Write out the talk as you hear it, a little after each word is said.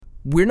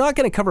We're not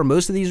going to cover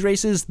most of these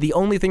races. The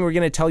only thing we're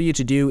going to tell you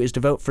to do is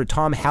to vote for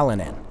Tom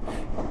Hallinan.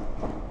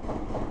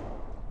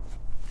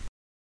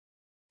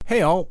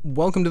 Hey all,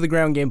 welcome to the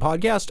Ground Game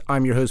Podcast.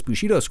 I'm your host,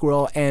 Bushido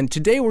Squirrel, and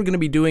today we're going to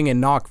be doing a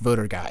knock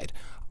voter guide.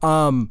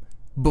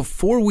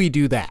 Before we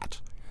do that,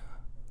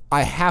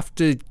 I have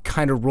to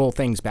kind of roll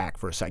things back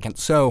for a second.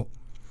 So,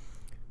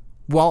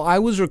 while I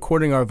was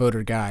recording our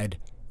voter guide,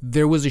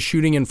 there was a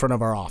shooting in front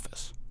of our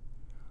office.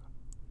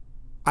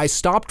 I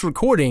stopped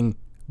recording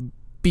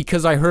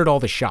because I heard all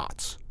the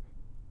shots.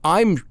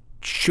 I'm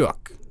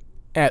shook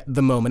at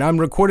the moment. I'm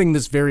recording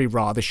this very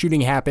raw. The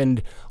shooting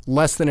happened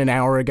less than an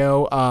hour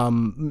ago.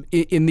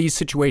 In these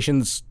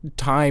situations,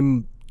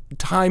 time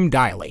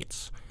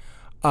dilates.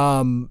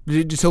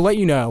 To let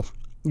you know,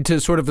 to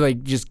sort of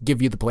like just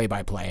give you the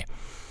play-by-play.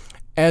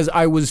 As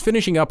I was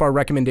finishing up our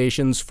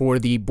recommendations for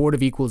the Board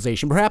of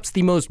Equalization, perhaps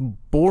the most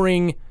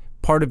boring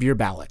part of your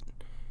ballot,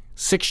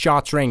 6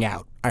 shots rang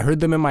out. I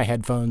heard them in my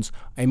headphones.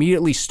 I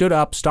immediately stood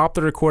up, stopped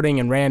the recording,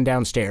 and ran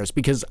downstairs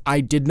because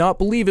I did not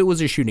believe it was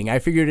a shooting. I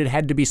figured it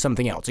had to be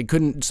something else.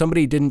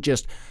 Somebody didn't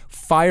just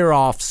fire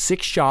off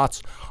 6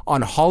 shots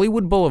on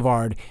Hollywood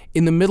Boulevard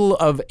in the middle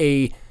of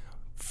a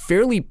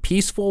fairly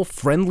peaceful,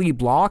 friendly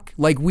block.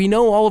 Like, we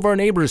know all of our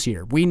neighbors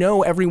here. We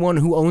know everyone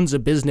who owns a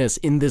business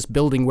in this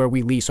building where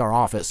we lease our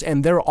office,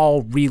 and they're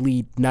all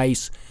really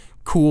nice,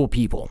 cool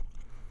people.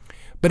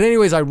 But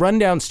anyways, I run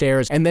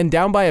downstairs, and then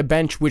down by a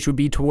bench, which would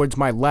be towards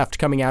my left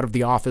coming out of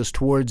the office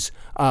towards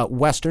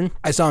Western,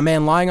 I saw a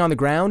man lying on the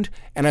ground,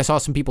 and I saw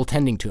some people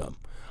tending to him.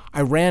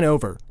 I ran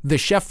over. The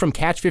chef from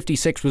Catch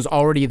 56 was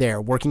already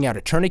there, working out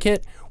a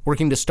tourniquet,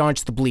 working to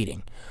staunch the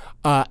bleeding.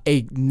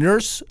 A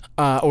nurse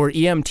or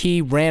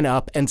EMT ran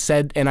up and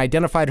said and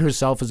identified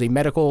herself as a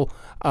medical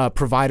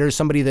provider,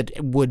 somebody that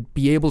would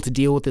be able to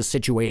deal with this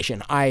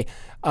situation. I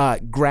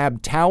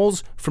grabbed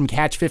towels from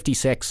Catch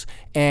 56,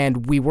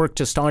 and we worked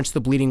to staunch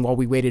the bleeding while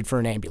we waited for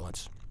an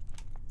ambulance.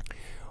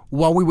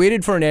 While we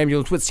waited for an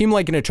ambulance, what seemed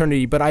like an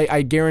eternity, but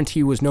I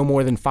guarantee was no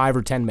more than 5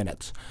 or 10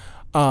 minutes.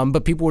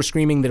 But people were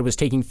screaming that it was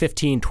taking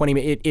 15, 20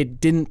 minutes. It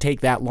didn't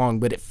take that long,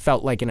 but it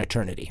felt like an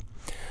eternity.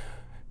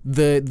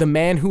 The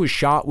man who was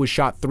shot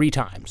 3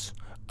 times,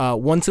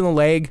 once in the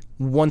leg,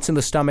 once in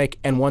the stomach,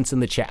 and once in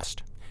the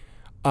chest.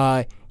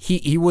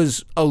 He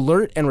was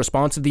alert and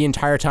responsive the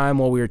entire time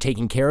while we were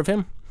taking care of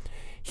him.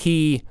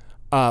 He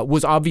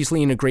was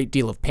obviously in a great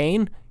deal of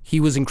pain. He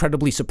was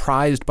incredibly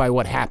surprised by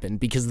what happened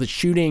because the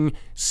shooting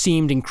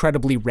seemed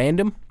incredibly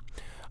random.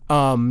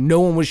 No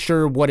one was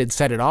sure what had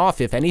set it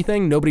off, if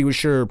anything. Nobody was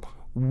sure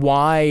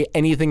why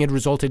anything had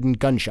resulted in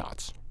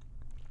gunshots.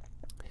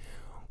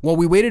 While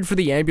we waited for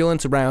the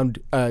ambulance,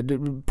 around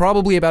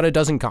probably about a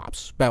dozen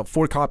cops, about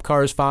 4 cop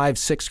cars, 5,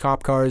 6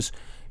 cop cars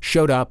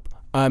showed up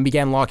and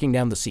began locking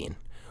down the scene.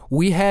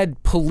 We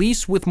had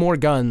police with more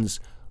guns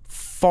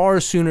far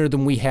sooner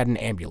than we had an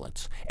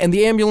ambulance. And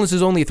the ambulance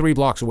is only 3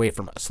 blocks away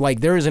from us.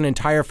 Like, there is an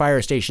entire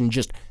fire station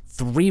just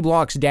 3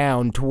 blocks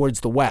down towards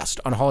the west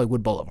on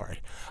Hollywood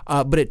Boulevard.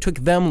 But it took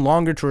them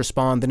longer to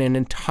respond than an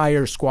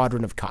entire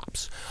squadron of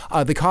cops.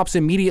 The cops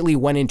immediately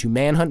went into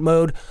manhunt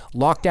mode,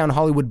 locked down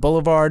Hollywood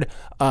Boulevard.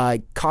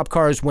 Cop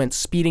cars went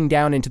speeding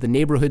down into the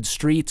neighborhood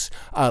streets,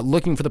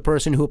 looking for the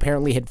person who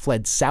apparently had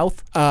fled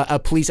south. A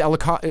police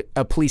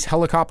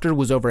helicopter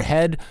was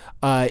overhead.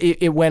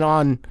 It went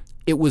on.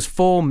 It was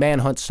full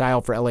manhunt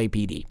style for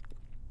LAPD.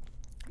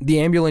 The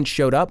ambulance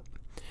showed up.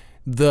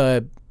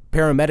 The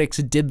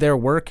paramedics did their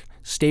work,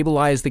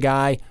 stabilized the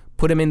guy,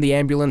 put him in the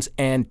ambulance,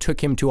 and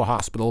took him to a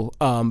hospital,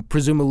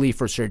 presumably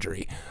for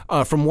surgery.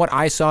 From what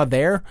I saw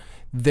there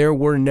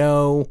were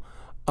no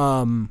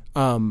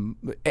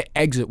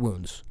exit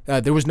wounds.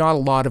 There was not a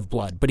lot of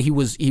blood, but he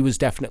was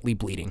definitely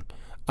bleeding.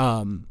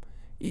 At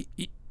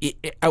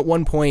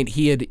one point,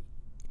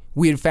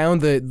 we had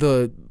found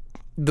the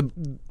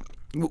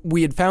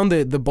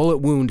bullet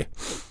wound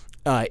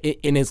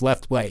in his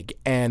left leg,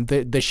 and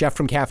the chef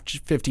from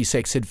Catch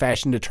 56 had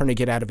fashioned a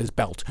tourniquet out of his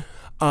belt.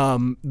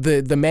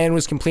 The man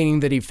was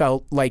complaining that he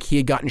felt like he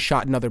had gotten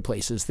shot in other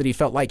places, that he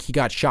felt like he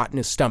got shot in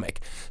his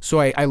stomach. So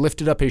I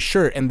lifted up his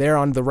shirt, and there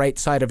on the right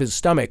side of his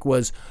stomach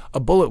was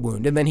a bullet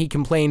wound. And then he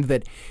complained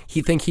that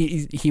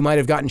he might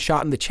have gotten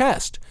shot in the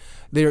chest.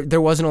 There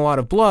wasn't a lot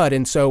of blood,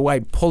 and so I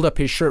pulled up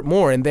his shirt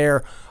more, and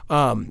there,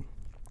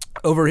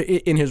 over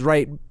in his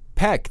right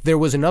pec, there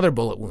was another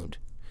bullet wound.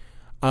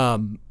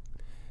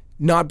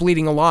 Not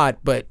bleeding a lot,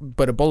 but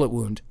a bullet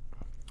wound.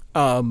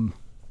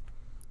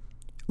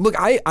 Look,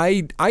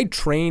 I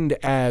trained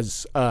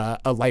as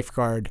a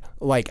lifeguard.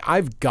 Like,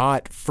 I've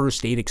got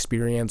first aid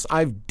experience.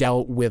 I've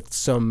dealt with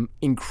some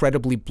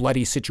incredibly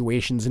bloody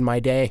situations in my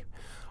day.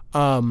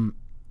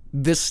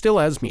 This still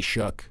has me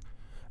shook.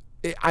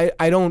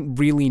 I don't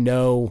really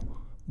know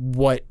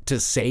what to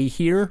say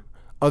here,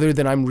 other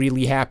than I'm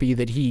really happy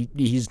that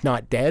he's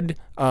not dead,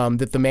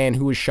 that the man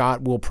who was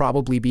shot will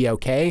probably be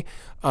okay,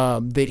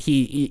 that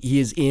he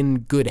is in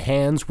good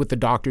hands with the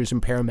doctors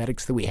and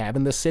paramedics that we have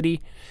in this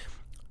city.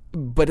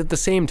 But at the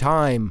same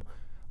time,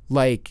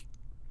 like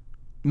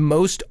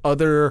most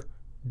other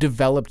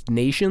developed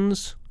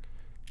nations,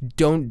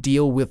 don't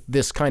deal with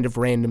this kind of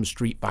random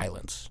street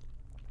violence.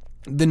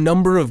 The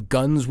number of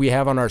guns we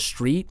have on our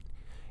street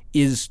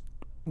is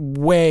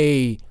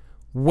way,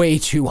 way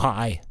too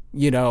high.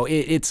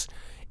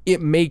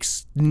 It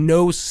makes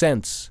no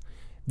sense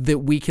that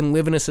we can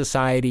live in a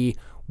society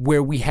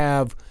where we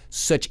have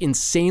such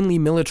insanely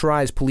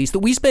militarized police that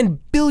we spend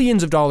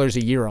billions of dollars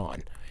a year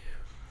on.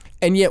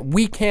 And yet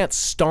we can't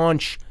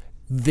staunch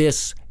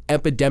this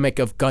epidemic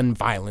of gun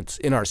violence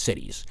in our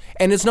cities.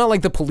 And it's not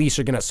like the police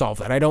are going to solve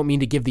that. I don't mean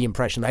to give the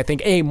impression that I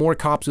think, more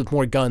cops with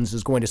more guns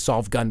is going to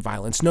solve gun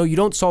violence. No, you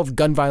don't solve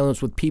gun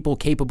violence with people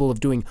capable of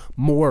doing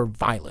more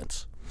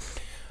violence.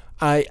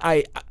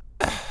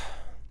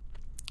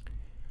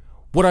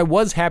 What I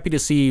was happy to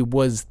see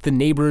was the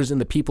neighbors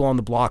and the people on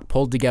the block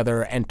pulled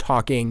together and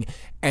talking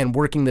and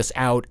working this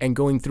out and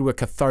going through a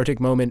cathartic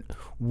moment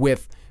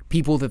with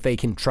people that they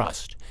can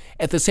trust.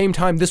 At the same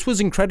time, this was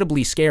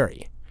incredibly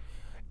scary.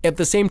 At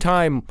the same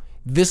time,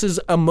 this is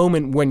a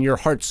moment when your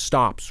heart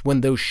stops when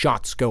those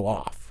shots go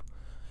off.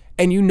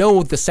 And you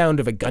know the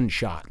sound of a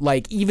gunshot.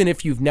 Like, even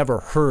if you've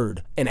never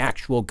heard an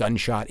actual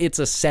gunshot, it's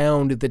a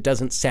sound that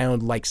doesn't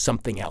sound like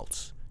something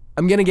else.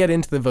 I'm going to get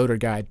into the voter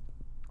guide.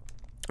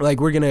 Like,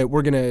 we're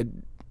gonna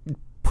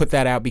put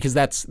that out because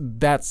that's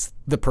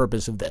the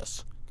purpose of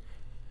this.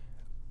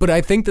 But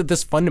I think that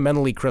this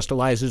fundamentally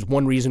crystallizes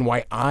one reason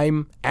why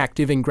I'm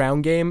active in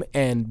ground game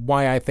and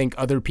why I think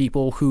other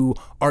people who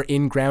are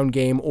in ground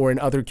game or in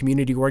other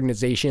community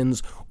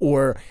organizations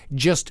or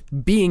just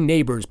being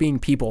neighbors, being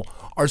people,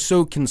 are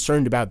so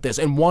concerned about this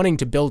and wanting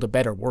to build a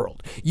better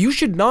world. You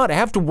should not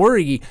have to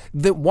worry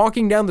that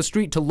walking down the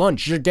street to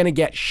lunch, you're going to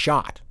get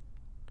shot.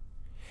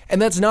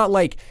 And that's not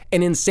like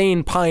an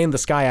insane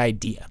pie-in-the-sky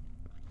idea.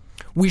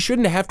 We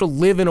shouldn't have to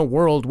live in a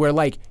world where,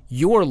 like,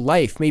 your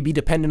life may be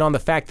dependent on the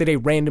fact that a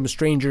random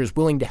stranger is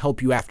willing to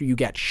help you after you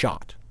get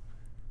shot.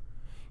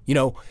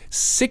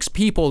 6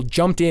 people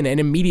jumped in and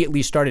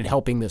immediately started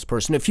helping this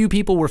person. A few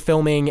people were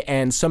filming,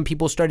 and some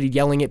people started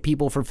yelling at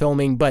people for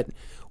filming, but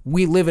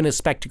we live in a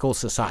spectacle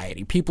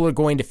society. People are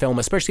going to film,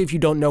 especially if you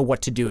don't know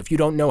what to do. If you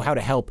don't know how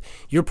to help,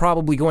 you're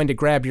probably going to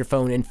grab your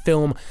phone and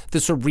film the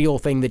surreal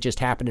thing that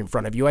just happened in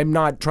front of you. I'm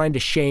not trying to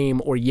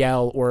shame or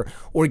yell or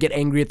get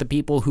angry at the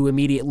people who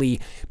immediately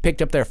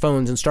picked up their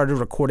phones and started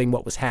recording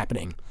what was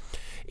happening.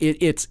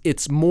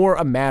 It's more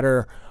a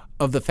matter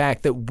of the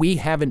fact that we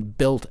haven't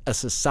built a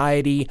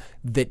society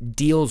that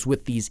deals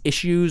with these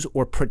issues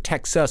or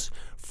protects us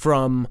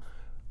from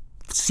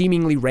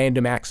seemingly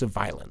random acts of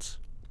violence.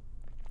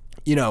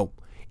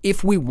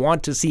 If we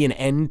want to see an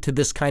end to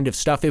this kind of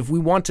stuff, if we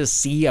want to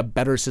see a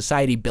better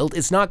society built,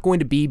 it's not going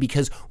to be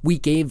because we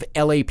gave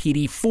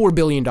LAPD $4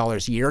 billion a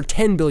year, or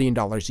 $10 billion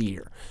a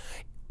year.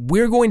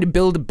 We're going to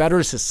build a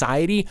better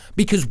society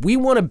because we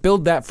want to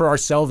build that for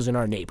ourselves and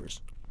our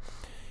neighbors.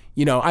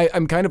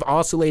 I'm kind of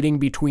oscillating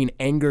between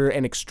anger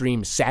and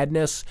extreme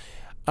sadness.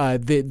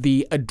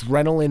 The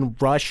adrenaline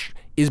rush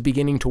is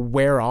beginning to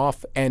wear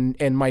off, and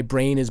my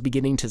brain is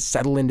beginning to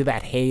settle into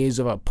that haze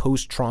of a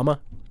post-trauma.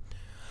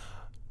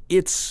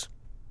 It's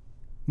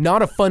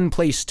not a fun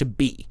place to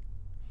be.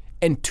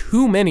 And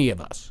too many of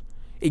us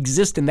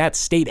exist in that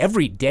state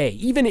every day,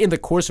 even in the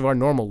course of our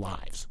normal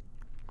lives.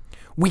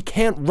 We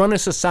can't run a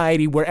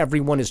society where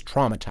everyone is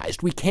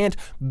traumatized. We can't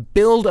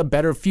build a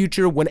better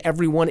future when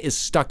everyone is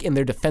stuck in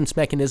their defense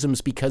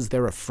mechanisms because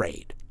they're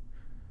afraid.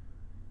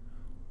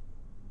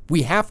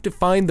 We have to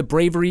find the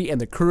bravery and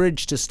the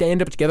courage to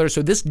stand up together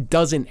so this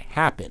doesn't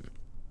happen.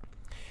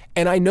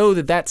 And I know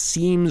that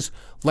seems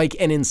like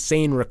an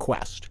insane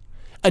request.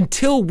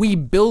 Until we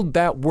build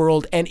that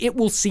world, and it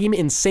will seem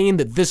insane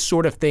that this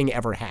sort of thing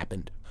ever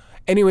happened.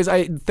 Anyways,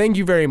 I thank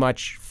you very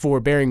much for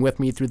bearing with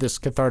me through this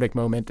cathartic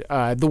moment.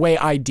 The way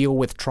I deal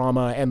with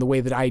trauma and the way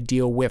that I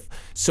deal with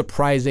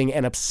surprising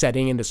and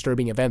upsetting and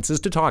disturbing events is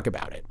to talk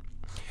about it.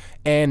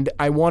 And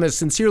I want to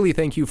sincerely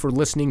thank you for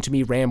listening to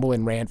me ramble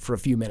and rant for a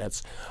few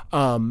minutes.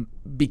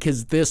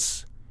 Because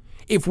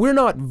if we're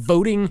not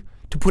voting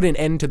to put an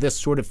end to this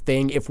sort of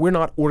thing, if we're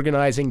not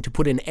organizing to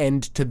put an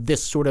end to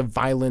this sort of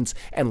violence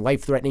and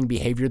life-threatening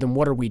behavior, then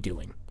what are we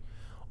doing?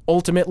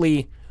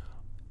 Ultimately,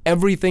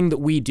 everything that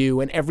we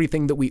do and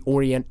everything that we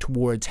orient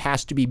towards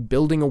has to be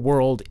building a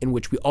world in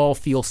which we all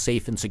feel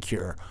safe and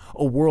secure,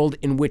 a world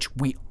in which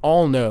we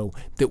all know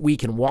that we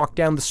can walk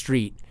down the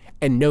street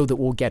and know that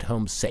we'll get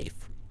home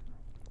safe.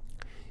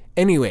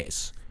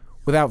 Anyways,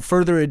 without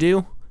further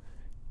ado,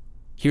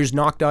 here's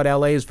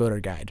Knock.LA's voter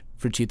guide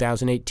for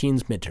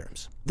 2018's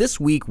midterms.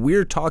 This week,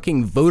 we're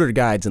talking voter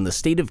guides in the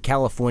state of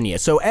California.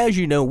 So as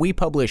you know, we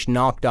publish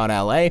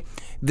Knock.LA.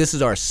 This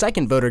is our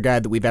second voter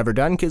guide that we've ever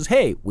done because,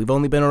 hey, we've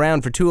only been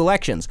around for 2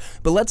 elections.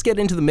 But let's get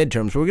into the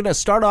midterms. We're going to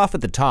start off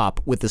at the top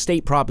with the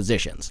state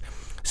propositions.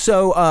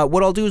 So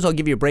what I'll do is I'll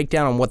give you a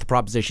breakdown on what the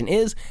proposition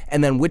is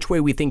and then which way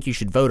we think you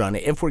should vote on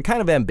it. If we're kind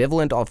of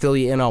ambivalent, I'll fill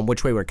you in on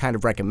which way we're kind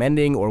of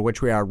recommending or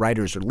which way our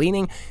writers are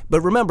leaning.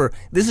 But remember,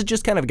 this is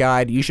just kind of a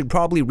guide. You should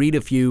probably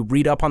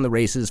read up on the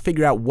races,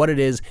 figure out what it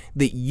is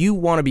that you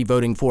want to be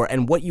voting for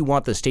and what you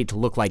want the state to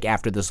look like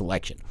after this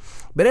election.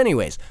 But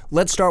anyways,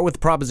 let's start with the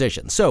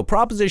proposition. So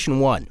Proposition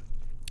 1.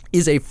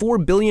 is a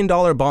 $4 billion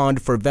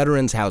bond for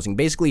veterans housing,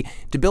 basically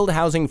to build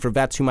housing for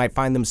vets who might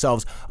find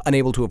themselves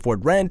unable to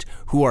afford rent,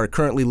 who are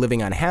currently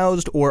living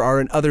unhoused, or are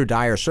in other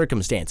dire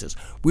circumstances.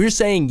 We're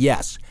saying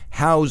yes,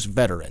 house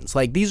veterans.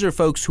 Like, these are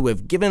folks who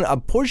have given a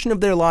portion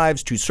of their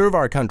lives to serve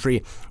our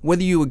country.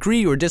 Whether you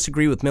agree or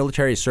disagree with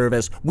military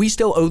service, we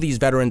still owe these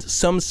veterans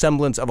some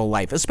semblance of a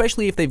life,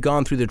 especially if they've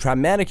gone through the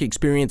traumatic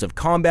experience of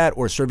combat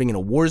or serving in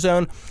a war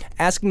zone.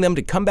 Asking them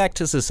to come back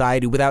to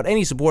society without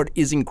any support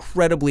is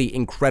incredibly,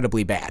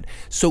 incredibly bad.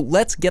 So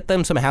let's get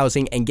them some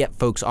housing and get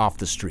folks off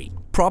the street.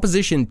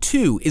 Proposition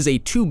 2 is a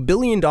 $2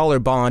 billion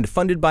bond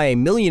funded by a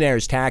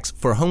millionaire's tax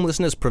for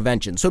homelessness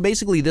prevention. So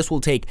basically, this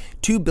will take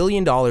 $2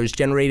 billion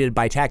generated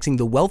by taxing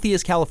the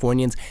wealthiest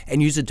Californians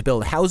and use it to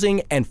build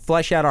housing and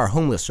flesh out our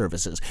homeless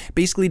services.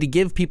 Basically, to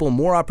give people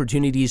more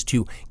opportunities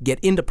to get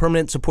into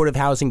permanent supportive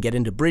housing, get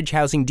into bridge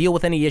housing, deal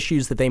with any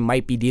issues that they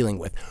might be dealing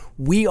with.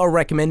 We are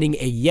recommending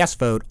a yes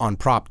vote on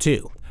Prop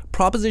 2.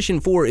 Proposition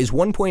 4 is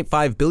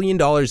 $1.5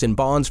 billion in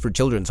bonds for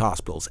children's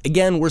hospitals.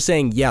 Again, we're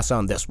saying yes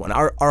on this one.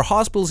 Our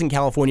hospitals in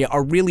California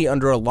are really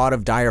under a lot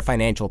of dire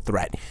financial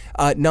threat.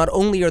 Not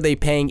only are they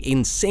paying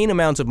insane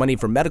amounts of money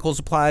for medical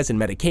supplies and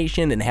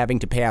medication and having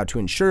to pay out to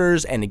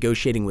insurers and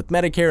negotiating with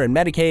Medicare and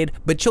Medicaid,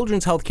 but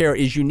children's health care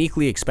is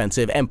uniquely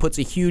expensive and puts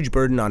a huge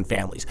burden on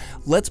families.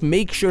 Let's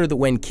make sure that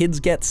when kids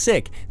get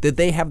sick, that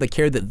they have the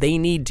care that they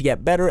need to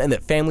get better and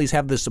that families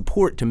have the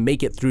support to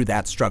make it through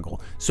that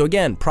struggle. So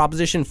again,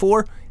 Proposition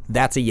 4,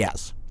 that's a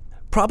yes.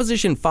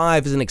 Proposition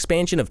 5 is an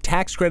expansion of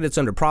tax credits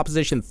under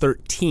Proposition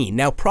 13.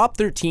 Now, Prop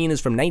 13 is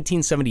from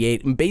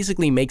 1978 and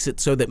basically makes it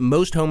so that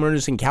most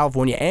homeowners in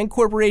California and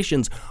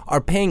corporations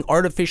are paying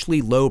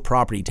artificially low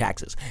property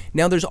taxes.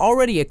 Now, there's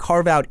already a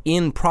carve-out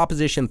in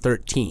Proposition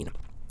 13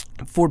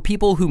 for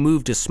people who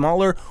move to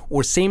smaller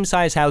or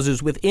same-size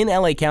houses within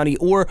LA County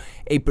or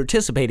a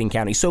participating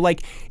county. So,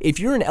 like, if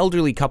you're an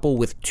elderly couple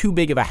with too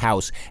big of a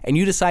house and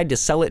you decide to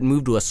sell it and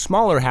move to a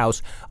smaller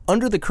house,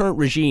 under the current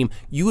regime,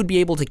 you would be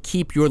able to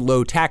keep your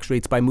low tax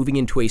rates by moving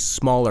into a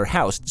smaller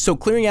house. So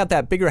clearing out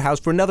that bigger house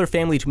for another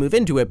family to move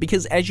into it,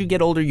 because as you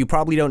get older, you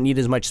probably don't need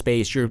as much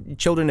space. Your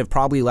children have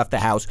probably left the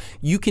house.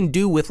 You can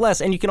do with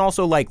less, and you can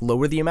also, like,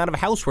 lower the amount of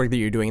housework that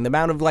you're doing, the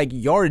amount of, like,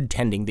 yard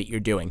tending that you're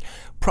doing.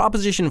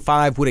 Proposition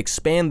 5 would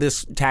expand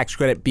this tax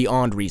credit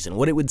beyond reason.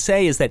 What it would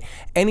say is that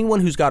anyone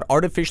who's got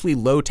artificially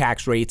low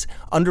tax rates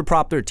under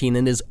Prop 13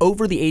 and is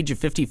over the age of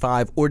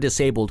 55 or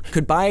disabled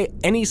could buy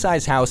any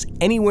size house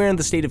anywhere in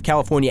the state of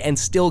California and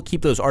still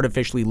keep those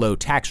artificially low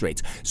tax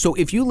rates. So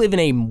if you live in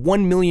a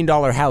 $1 million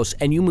house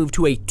and you move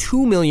to a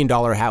 $2 million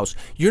house,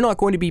 you're not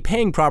going to be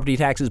paying property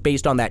taxes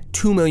based on that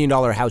 $2 million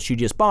house you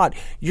just bought.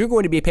 You're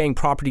going to be paying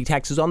property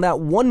taxes on that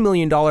 $1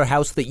 million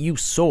house that you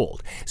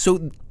sold.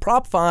 So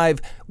Prop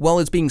 5, while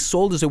it's being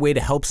sold as a way to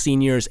help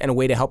seniors and a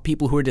way to help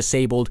people who are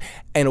disabled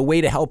and a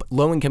way to help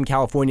low-income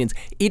Californians,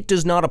 it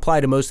does not apply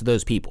to most of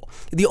those people.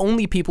 The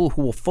only people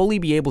who will fully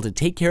be able to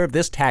take care of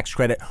this tax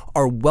credit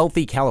are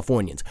wealthy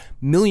Californians,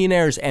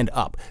 millionaires and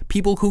up,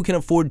 people who can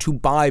afford to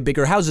buy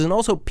bigger houses, and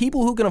also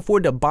people who can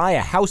afford to buy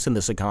a house in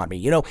this economy.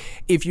 You know,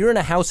 if you're in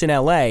a house in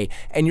LA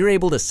and you're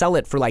able to sell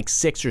it for like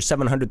 $600,000 or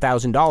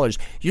 $700,000,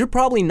 you're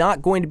probably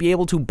not going to be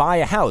able to buy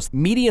a house.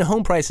 Median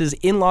home prices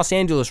in Los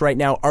Angeles right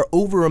now are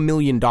over $1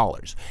 million.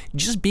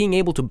 Just being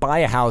able to buy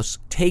a house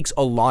takes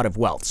a lot of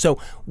wealth. So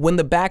when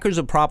the backers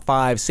of Prop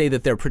 5 say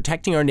that they're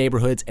protecting our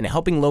neighborhoods and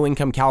helping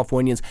low-income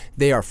Californians,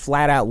 they are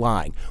flat out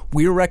lying.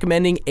 We're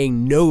recommending a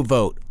no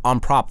vote on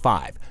Prop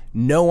 5.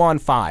 No on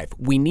 5.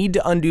 We need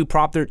to undo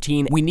Prop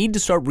 13. We need to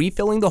start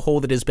refilling the hole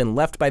that has been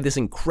left by this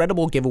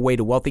incredible giveaway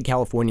to wealthy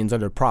Californians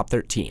under Prop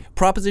 13.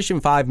 Proposition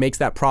 5 makes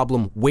that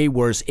problem way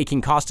worse. It can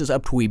cost us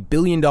up to $1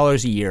 billion a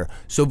year.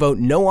 So vote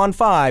no on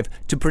 5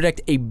 to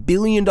protect $1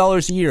 billion a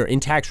year in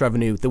tax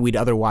revenue that we'd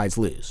otherwise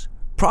lose.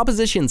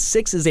 Proposition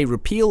 6 is a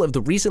repeal of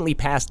the recently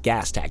passed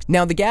gas tax.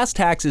 Now, the gas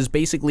tax is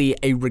basically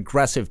a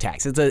regressive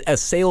tax. It's a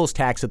sales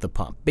tax at the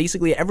pump.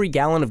 Basically, every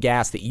gallon of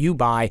gas that you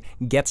buy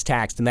gets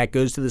taxed, and that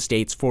goes to the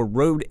states for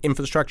road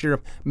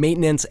infrastructure,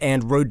 maintenance,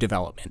 and road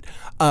development.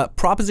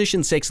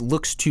 Proposition 6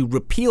 looks to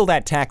repeal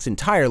that tax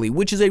entirely,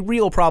 which is a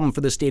real problem for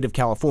the state of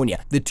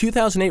California. The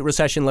 2008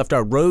 recession left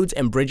our roads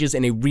and bridges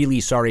in a really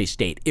sorry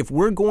state. If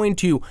we're going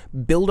to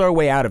build our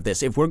way out of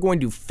this, if we're going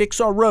to fix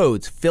our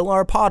roads, fill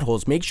our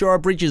potholes, make sure our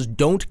bridges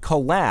don't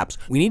collapse,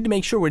 we need to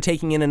make sure we're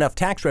taking in enough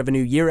tax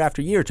revenue year after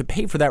year to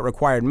pay for that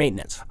required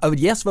maintenance. A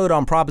yes vote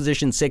on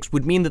Proposition 6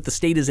 would mean that the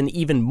state is in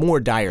even more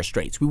dire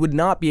straits. We would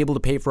not be able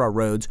to pay for our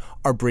roads,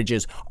 our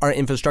bridges, our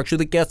infrastructure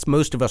that gets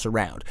most of us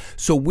around.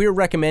 So we're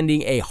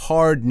recommending a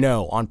hard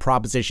no on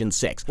Proposition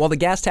 6. While the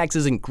gas tax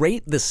isn't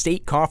great, the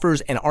state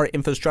coffers and our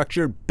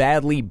infrastructure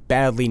badly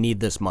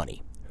need this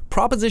money.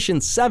 Proposition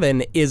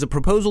 7 is a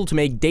proposal to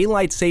make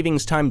daylight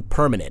savings time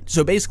permanent.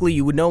 So basically,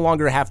 you would no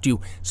longer have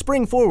to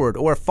spring forward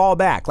or fall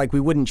back like we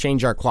wouldn't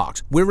change our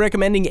clocks. We're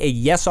recommending a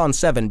yes on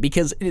 7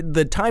 because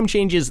the time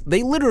changes,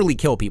 they literally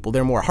kill people.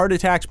 There are more heart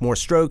attacks, more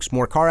strokes,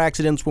 more car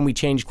accidents when we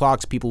change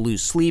clocks. People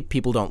lose sleep.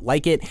 People don't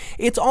like it.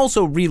 It's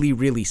also really,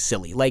 really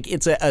silly. Like,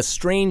 it's a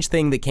strange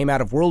thing that came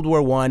out of World War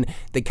I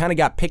that kind of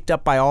got picked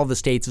up by all the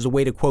states as a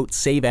way to, quote,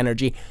 save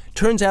energy.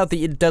 Turns out that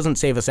it doesn't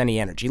save us any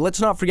energy. Let's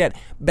not forget,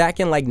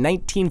 back in like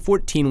 1914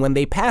 when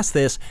they passed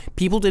this,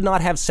 people did not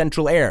have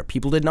central air.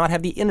 People did not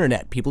have the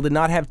internet. People did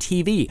not have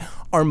TV.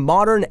 Our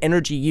modern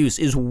energy use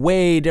is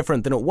way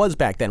different than it was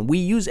back then. We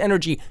use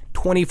energy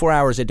 24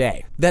 hours a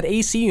day. That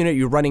AC unit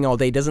you're running all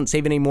day doesn't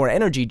save any more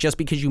energy just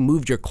because you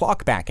moved your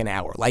clock back an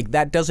hour. Like,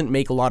 that doesn't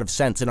make a lot of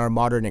sense in our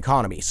modern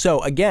economy. So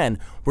again,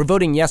 we're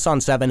voting yes on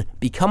 7.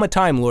 Become a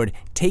Time Lord.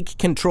 Take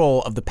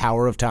control of the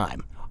power of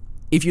time.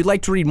 If you'd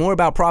like to read more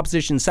about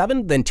Proposition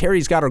 7, then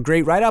Terry's got a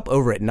great write-up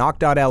over at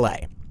knock.la.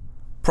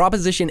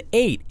 Proposition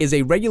 8 is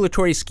a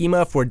regulatory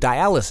schema for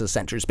dialysis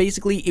centers.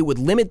 Basically, it would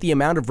limit the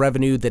amount of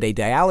revenue that a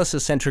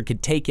dialysis center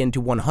could take in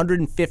to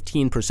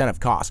 115% of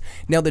costs.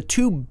 Now, the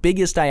two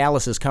biggest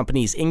dialysis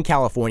companies in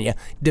California,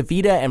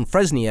 DaVita and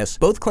Fresenius,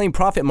 both claim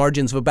profit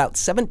margins of about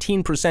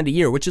 17% a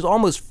year, which is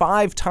almost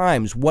 5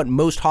 times what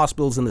most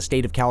hospitals in the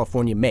state of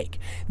California make.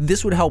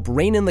 This would help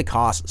rein in the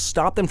costs,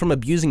 stop them from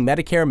abusing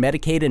Medicare,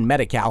 Medicaid, and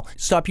Medi-Cal,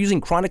 stop using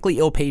chronically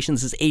ill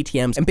patients as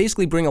ATMs, and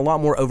basically bring a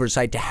lot more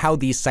oversight to how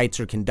these sites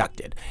are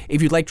conducted.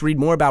 If you'd like to read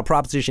more about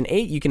Proposition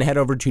 8, you can head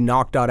over to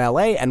knock.la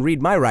and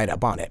read my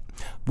write-up on it.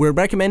 We're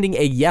recommending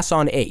a yes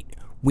on 8.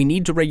 We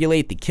need to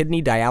regulate the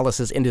kidney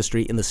dialysis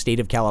industry in the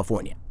state of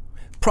California.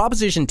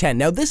 Proposition 10.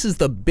 Now, this is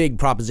the big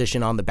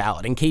proposition on the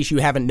ballot, in case you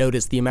haven't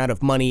noticed the amount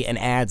of money and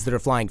ads that are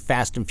flying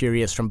fast and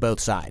furious from both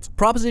sides.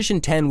 Proposition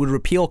 10 would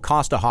repeal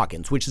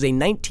Costa-Hawkins, which is a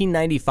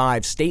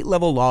 1995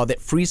 state-level law that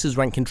freezes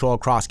rent control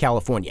across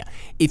California.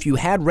 If you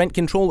had rent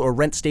control or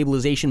rent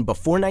stabilization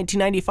before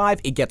 1995,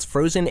 it gets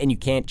frozen and you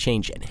can't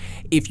change it.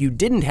 If you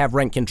didn't have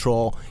rent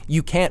control,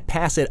 you can't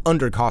pass it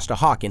under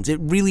Costa-Hawkins. It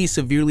really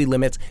severely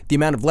limits the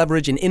amount of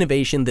leverage and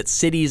innovation that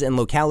cities and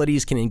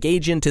localities can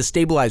engage in to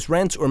stabilize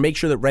rents or make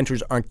sure that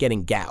renters aren't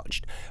getting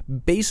gouged.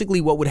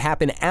 Basically, what would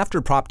happen after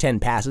Prop 10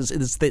 passes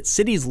is that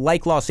cities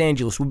like Los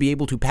Angeles would be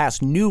able to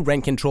pass new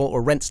rent control or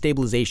rent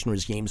stabilization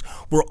regimes.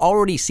 We're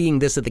already seeing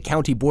this at the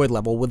county board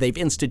level, where they've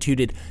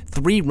instituted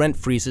 3 rent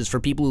freezes for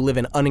people who live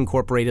in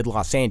unincorporated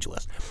Los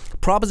Angeles.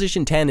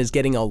 Proposition 10 is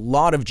getting a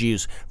lot of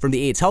juice from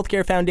the AIDS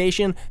Healthcare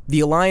Foundation,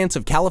 the Alliance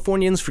of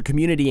Californians for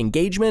Community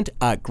Engagement,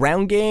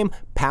 Ground Game,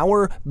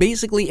 Power.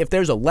 Basically, if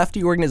there's a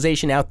lefty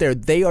organization out there,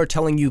 they are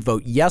telling you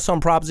vote yes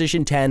on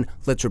Proposition 10,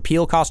 let's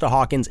repeal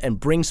Costa-Hawkins, and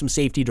bring some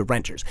safety to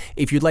renters.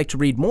 If you'd like to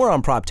read more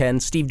on Prop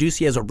 10, Steve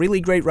Doocy has a really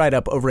great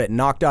write-up over at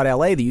knock.la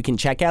that you can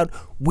check out.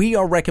 We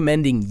are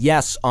recommending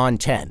yes on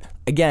 10.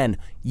 Again,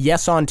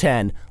 yes on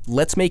 10.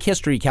 Let's make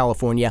history,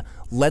 California.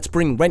 Let's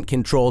bring rent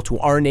control to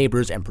our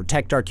neighbors and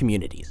protect our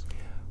communities.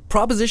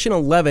 Proposition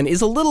 11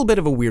 is a little bit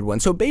of a weird one.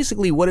 So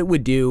basically what it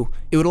would do,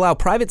 it would allow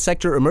private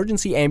sector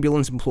emergency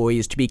ambulance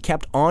employees to be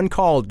kept on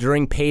call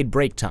during paid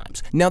break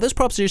times. Now, this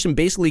proposition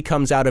basically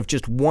comes out of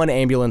just one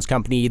ambulance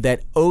company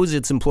that owes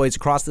its employees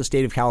across the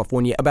state of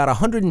California about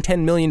 $110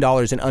 million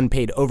in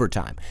unpaid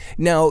overtime.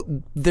 Now,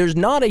 there's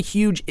not a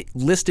huge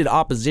listed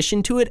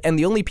opposition to it, and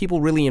the only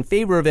people really in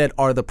favor of it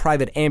are the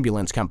private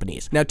ambulance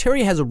companies. Now,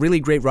 Terry has a really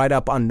great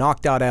write-up on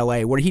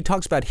knock.la where he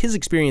talks about his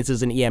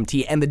experiences in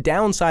EMT and the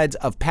downsides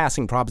of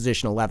passing Proposition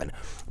 11.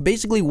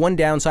 Basically, one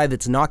downside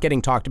that's not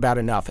getting talked about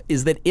enough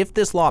is that if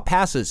this law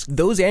passes,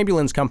 those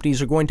ambulance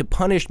companies are going to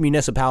punish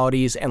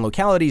municipalities and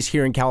localities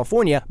here in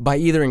California by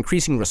either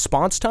increasing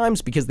response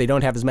times because they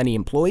don't have as many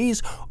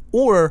employees,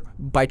 or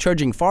by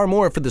charging far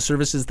more for the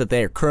services that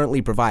they are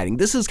currently providing.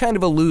 This is kind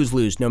of a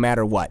lose-lose no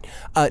matter what.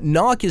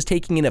 NOC is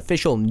taking an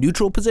official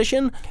neutral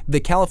position. The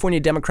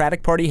California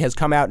Democratic Party has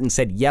come out and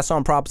said yes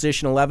on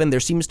Proposition 11. There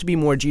seems to be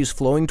more juice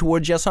flowing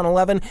towards yes on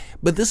 11,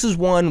 but this is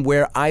one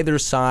where either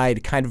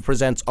side kind of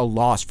presents a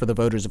loss for the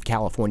voters of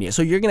California.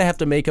 So you're going to have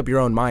to make up your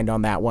own mind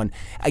on that one.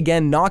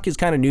 Again, NOC is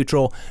kind of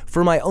neutral.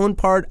 For my own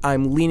part,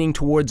 I'm leaning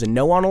towards a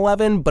no on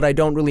 11, but I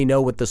don't really know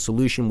what the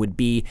solution would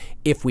be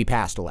if we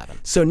passed 11.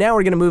 So now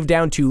we're going to move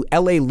down to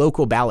LA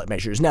local ballot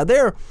measures. Now,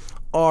 there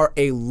are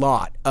a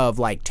lot of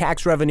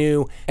tax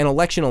revenue and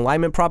election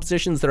alignment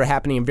propositions that are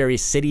happening in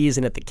various cities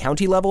and at the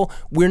county level.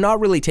 We're not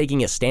really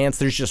taking a stance.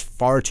 There's just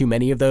far too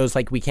many of those.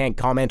 We can't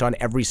comment on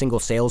every single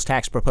sales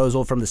tax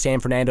proposal from the San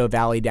Fernando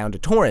Valley down to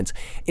Torrance.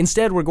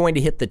 Instead, we're going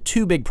to hit the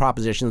 2 big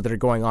propositions that are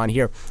going on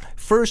here.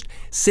 First,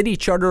 City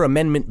Charter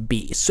Amendment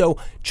B. So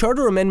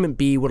Charter Amendment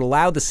B would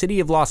allow the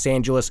city of Los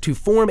Angeles to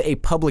form a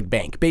public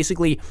bank,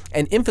 basically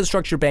an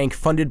infrastructure bank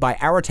funded by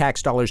our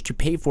tax dollars to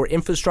pay for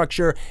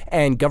infrastructure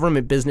and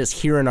government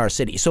business here in our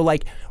city. So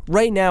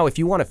right now, if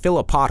you want to fill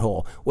a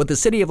pothole, what the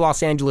city of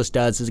Los Angeles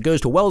does is it goes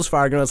to Wells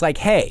Fargo and it's like,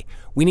 hey,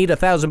 we need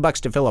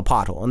 $1,000 to fill a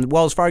pothole. And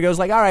Wells Fargo's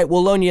like, all right,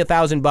 we'll loan you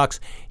 $1,000.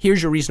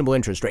 Here's your reasonable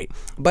interest rate.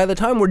 By the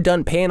time we're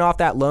done paying off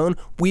that loan,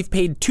 we've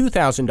paid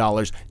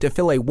 $2,000 to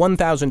fill a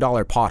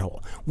 $1,000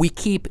 pothole. We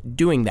keep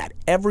doing that.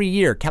 Every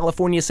year,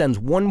 California sends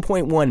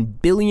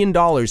 $1.1 billion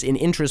in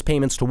interest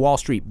payments to Wall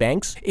Street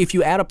banks. If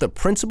you add up the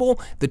principal,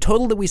 the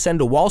total that we send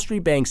to Wall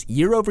Street banks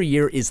year over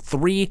year is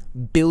 $3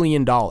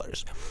 billion.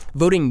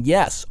 Voting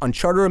yes on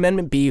Charter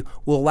Amendment B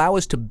will allow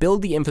us to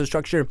build the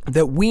infrastructure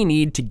that we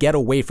need to get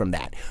away from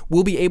that.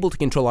 We'll be able to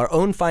control our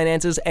own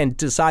finances and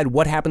decide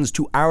what happens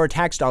to our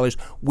tax dollars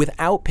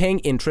without paying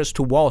interest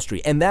to Wall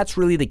Street. And that's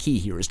really the key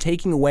here, is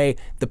taking away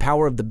the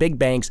power of the big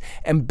banks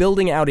and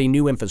building out a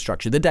new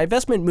infrastructure. The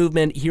divestment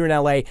movement here in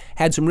LA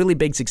had some really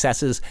big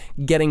successes,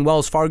 getting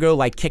Wells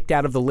Fargo kicked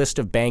out of the list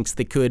of banks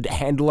that could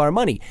handle our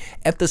money.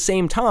 At the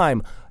same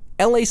time,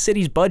 LA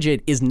City's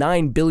budget is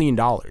 $9 billion.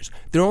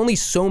 There are only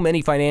so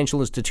many financial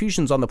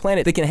institutions on the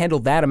planet that can handle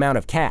that amount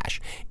of cash.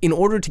 In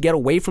order to get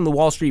away from the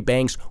Wall Street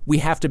banks, we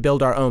have to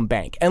build our own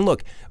bank. And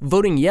look,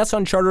 voting yes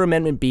on Charter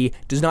Amendment B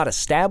does not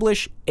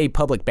establish a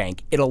public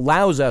bank. It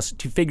allows us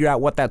to figure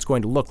out what that's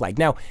going to look like.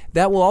 Now,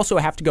 that will also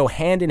have to go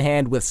hand in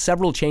hand with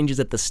several changes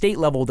at the state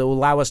level that will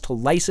allow us to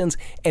license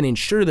and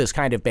insure this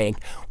kind of bank,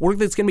 work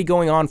that's going to be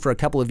going on for a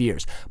couple of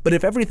years. But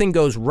if everything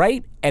goes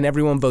right and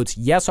everyone votes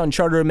yes on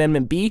Charter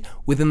Amendment B,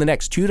 within the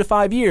next 2 to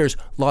 5 years,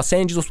 Los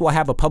Angeles will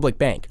have a public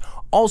bank.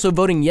 Also,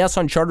 voting yes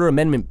on Charter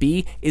Amendment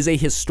B is a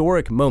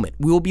historic moment.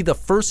 We will be the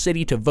first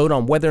city to vote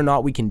on whether or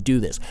not we can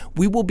do this.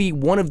 We will be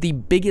one of the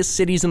biggest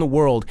cities in the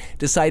world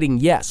deciding,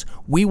 yes,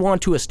 we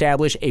want to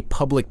establish a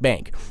public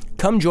bank.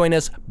 Come join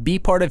us, be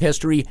part of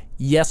history,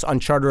 yes on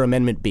Charter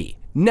Amendment B.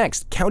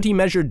 Next, County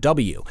Measure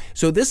W.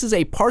 So this is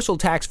a parcel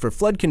tax for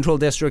flood control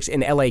districts in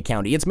LA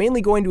County. It's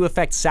mainly going to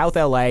affect South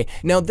LA.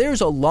 Now, there's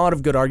a lot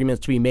of good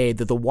arguments to be made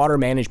that the water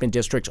management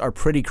districts are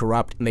pretty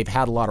corrupt and they've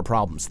had a lot of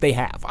problems. They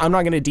have. I'm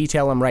not going to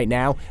detail them right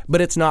now,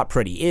 but it's not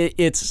pretty.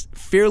 It's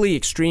fairly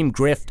extreme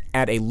grift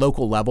at a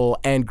local level,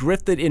 and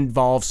grift that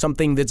involves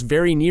something that's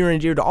very near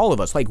and dear to all of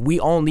us. Like, we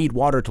all need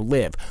water to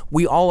live.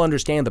 We all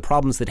understand the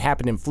problems that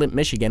happened in Flint,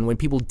 Michigan when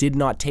people did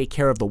not take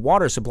care of the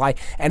water supply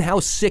and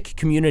how sick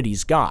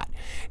communities got.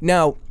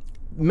 Now,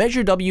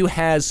 Measure W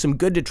has some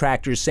good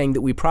detractors saying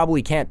that we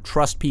probably can't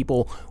trust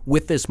people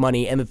with this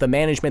money and that the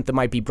management that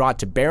might be brought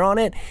to bear on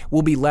it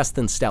will be less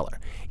than stellar.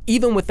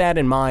 Even with that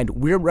in mind,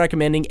 we're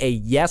recommending a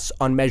yes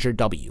on Measure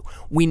W.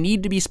 We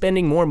need to be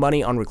spending more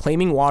money on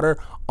reclaiming water,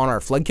 on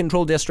our flood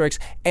control districts,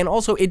 and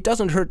also it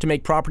doesn't hurt to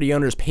make property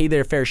owners pay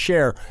their fair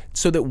share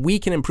so that we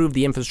can improve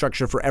the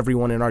infrastructure for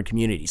everyone in our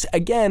communities.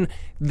 Again,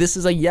 this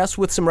is a yes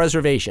with some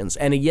reservations,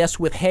 and a yes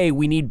with, hey,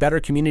 we need better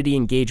community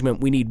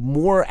engagement, we need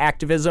more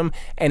activism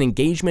and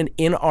engagement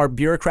in our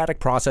bureaucratic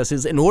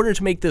processes in order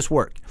to make this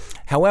work.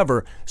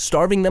 However,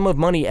 starving them of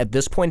money at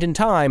this point in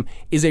time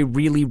is a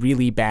really,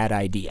 really bad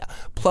idea.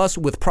 Plus,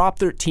 with Prop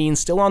 13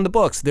 still on the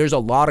books, there's a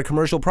lot of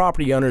commercial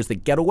property owners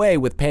that get away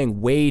with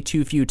paying way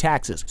too few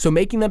taxes. So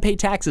making them pay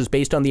taxes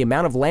based on the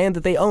amount of land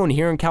that they own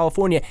here in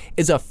California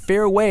is a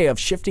fair way of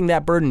shifting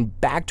that burden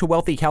back to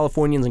wealthy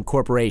Californians and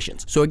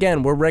corporations. So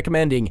again, we're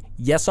recommending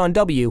yes on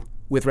W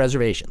with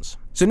reservations.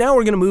 So now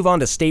we're going to move on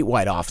to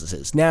statewide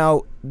offices.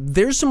 Now,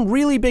 there's some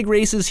really big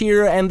races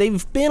here, and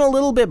they've been a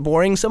little bit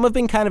boring. Some have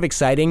been kind of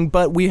exciting,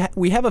 but we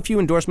have a few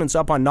endorsements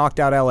up on Knocked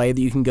Out LA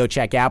that you can go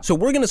check out. So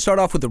we're going to start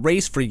off with the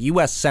race for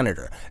U.S.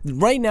 Senator.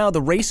 Right now,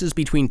 the race is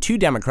between two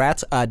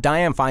Democrats,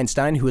 Dianne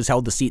Feinstein, who has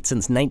held the seat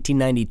since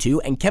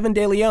 1992, and Kevin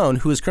De Leon,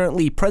 who is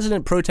currently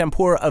President pro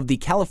tempore of the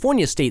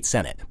California State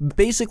Senate.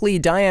 Basically,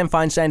 Dianne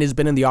Feinstein has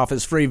been in the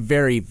office for a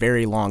very,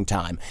 very long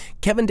time.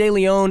 Kevin De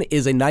Leon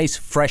is a nice,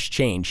 fresh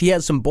change. He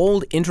has some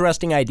bold,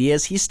 interesting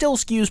ideas. He still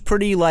skews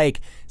pretty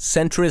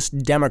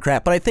centrist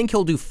Democrat, but I think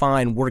he'll do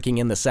fine working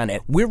in the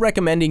Senate. We're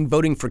recommending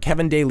voting for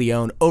Kevin De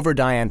Leon over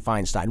Dianne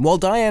Feinstein. While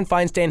Dianne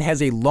Feinstein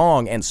has a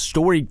long and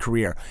storied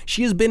career,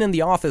 she has been in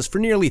the office for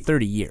nearly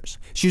 30 years.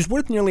 She's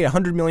worth nearly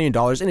 $100 million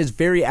and is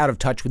very out of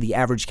touch with the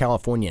average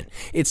Californian.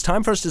 It's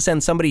time for us to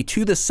send somebody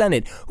to the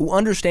Senate who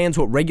understands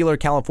what regular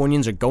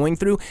Californians are going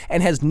through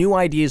and has new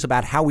ideas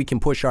about how we can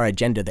push our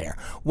agenda there.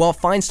 While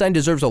Feinstein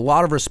deserves a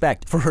lot of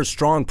respect for her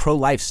strong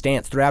pro-life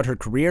stance throughout her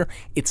career,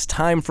 it's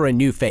time for a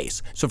new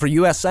face. So for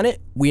U.S.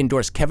 Senate, we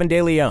endorse Kevin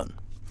De Leon.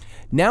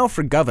 Now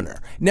for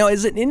governor. Now,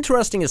 as an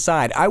interesting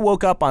aside, I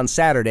woke up on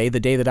Saturday,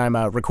 the day that I'm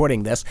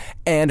recording this,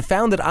 and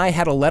found that I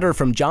had a letter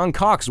from John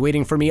Cox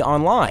waiting for me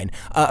online.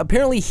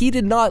 Apparently, he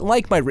did not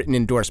like my written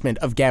endorsement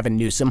of Gavin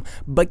Newsom,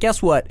 but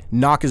guess what?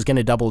 Knock is going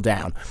to double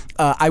down.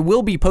 I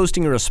will be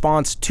posting a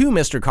response to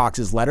Mr.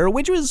 Cox's letter,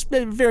 which was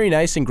very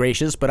nice and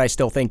gracious, but I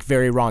still think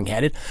very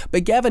wrong-headed.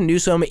 But Gavin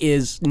Newsom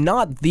is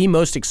not the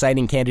most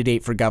exciting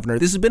candidate for governor.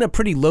 This has been a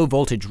pretty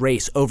low-voltage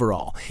race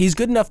overall. He's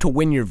good enough to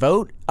win your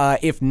vote,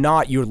 if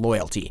not your loyalty.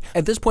 loyalty.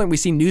 At this point, we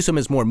see Newsom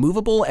as more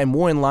movable and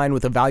more in line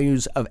with the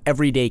values of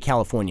everyday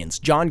Californians.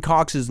 John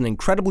Cox is an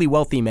incredibly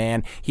wealthy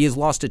man. He has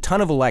lost a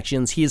ton of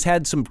elections. He has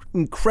had some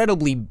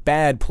incredibly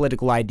bad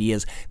political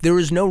ideas. There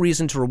is no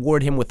reason to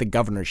reward him with the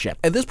governorship.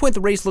 At this point,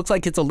 the race looks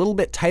like it's a little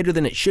bit tighter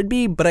than it should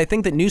be, but I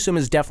think that Newsom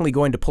is definitely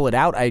going to pull it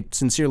out. I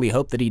sincerely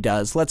hope that he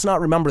does. Let's not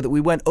remember that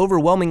we went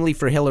overwhelmingly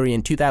for Hillary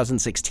in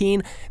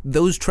 2016.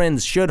 Those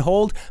trends should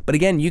hold, but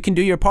again, you can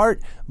do your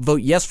part.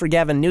 Vote yes for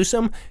Gavin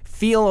Newsom,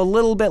 feel a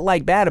little bit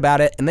like bad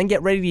about it, and then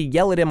get ready to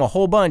yell at him a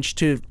whole bunch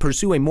to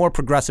pursue a more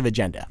progressive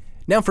agenda.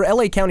 Now, for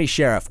LA County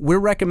Sheriff, we're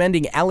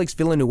recommending Alex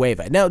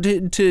Villanueva. Now,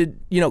 to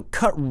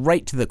cut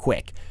right to the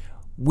quick,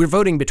 we're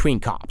voting between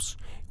cops.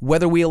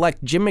 Whether we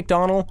elect Jim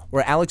McDonnell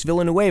or Alex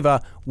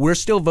Villanueva, we're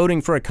still voting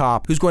for a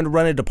cop who's going to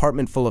run a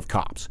department full of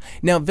cops.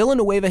 Now,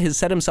 Villanueva has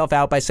set himself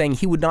out by saying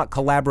he would not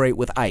collaborate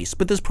with ICE,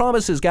 but this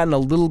promise has gotten a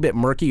little bit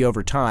murky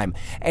over time,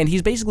 and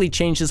he's basically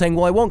changed to saying,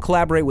 well, I won't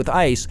collaborate with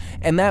ICE,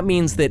 and that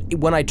means that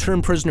when I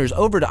turn prisoners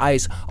over to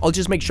ICE, I'll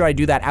just make sure I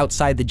do that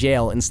outside the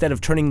jail instead of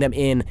turning them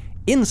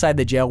inside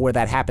the jail where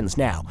that happens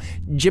now.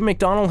 Jim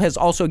McDonnell has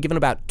also given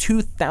about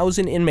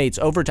 2,000 inmates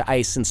over to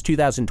ICE since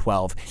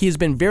 2012. He has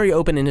been very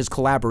open in his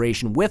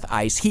collaboration with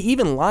ICE. He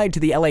even lied to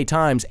the LA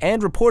Times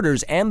and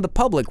reporters and the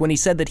public when he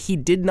said that he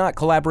did not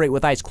collaborate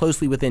with ICE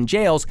closely within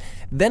jails.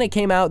 Then it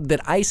came out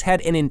that ICE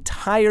had an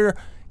entire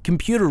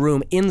computer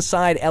room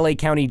inside LA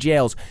County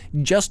jails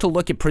just to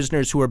look at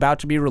prisoners who were about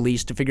to be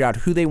released to figure out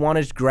who they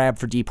wanted to grab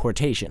for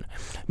deportation.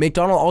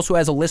 McDonnell also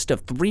has a list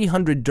of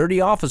 300 dirty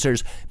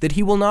officers that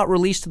he will not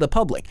release to the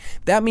public.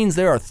 That means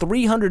there are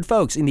 300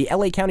 folks in the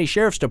LA County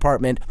Sheriff's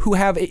Department who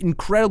have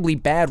incredibly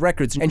bad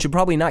records and should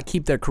probably not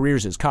keep their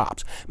careers as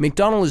cops.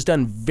 McDonnell has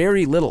done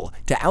very little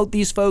to out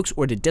these folks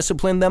or to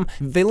discipline them.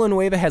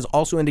 Villanueva has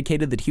also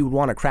indicated that he would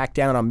want to crack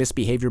down on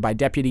misbehavior by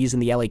deputies in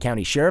the LA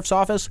County Sheriff's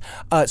Office,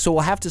 so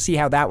we'll have to see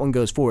how that one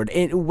goes forward.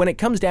 When it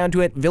comes down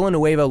to it,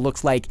 Villanueva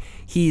looks like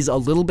he's a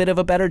little bit of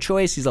a better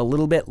choice. He's a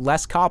little bit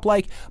less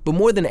cop-like, but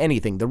more than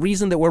anything, the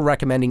reason that we're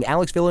recommending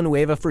Alex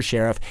Villanueva for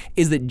sheriff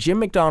is that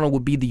Jim McDonnell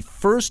would be the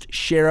first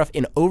sheriff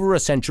in over a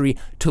century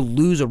to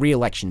lose a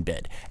re-election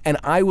bid, and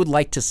I would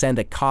like to send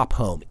a cop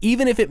home,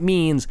 even if it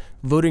means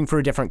voting for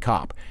a different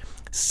cop.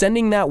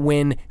 Sending that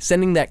win,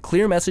 sending that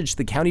clear message to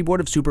the County Board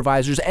of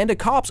Supervisors and to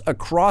cops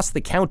across the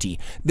county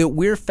that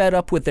we're fed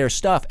up with their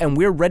stuff and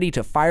we're ready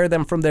to fire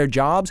them from their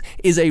jobs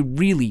is a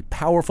really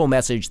powerful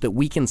message that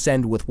we can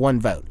send with one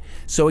vote.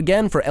 So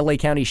again, for LA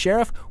County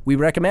Sheriff, we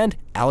recommend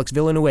Alex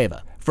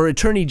Villanueva. For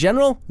Attorney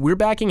General, we're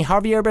backing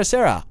Javier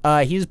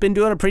Becerra. He's been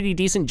doing a pretty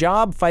decent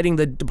job fighting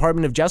the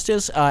Department of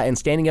Justice and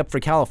standing up for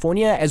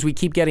California as we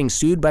keep getting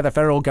sued by the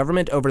federal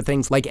government over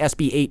things like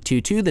SB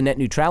 822, the net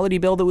neutrality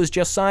bill that was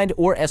just signed,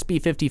 or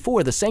SB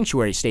 54, the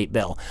sanctuary state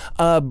bill.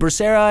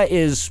 Becerra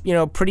is,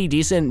 pretty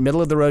decent,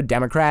 middle-of-the-road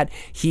Democrat.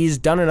 He's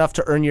done enough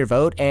to earn your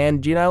vote,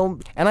 and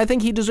I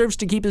think he deserves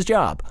to keep his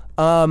job.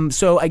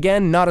 So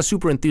again, not a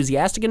super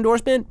enthusiastic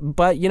endorsement,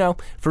 but,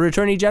 for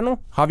Attorney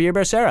General, Javier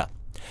Becerra.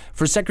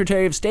 For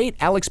Secretary of State,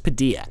 Alex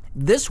Padilla.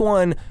 This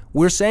one,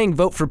 we're saying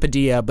vote for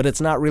Padilla, but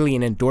it's not really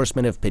an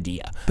endorsement of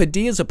Padilla.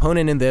 Padilla's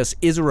opponent in this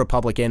is a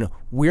Republican.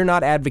 We're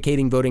not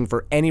advocating voting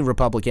for any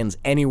Republicans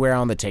anywhere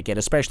on the ticket,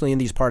 especially in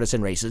these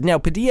partisan races. Now,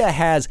 Padilla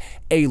has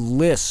a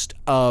list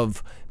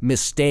of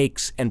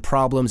mistakes and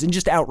problems and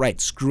just outright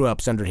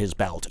screw-ups under his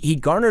belt. He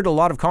garnered a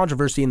lot of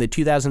controversy in the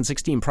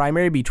 2016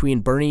 primary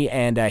between Bernie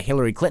and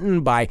Hillary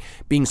Clinton by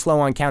being slow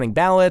on counting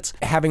ballots,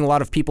 having a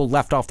lot of people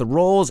left off the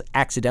rolls,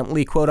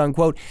 accidentally,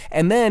 quote-unquote,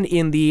 and then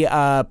in the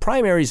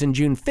primaries in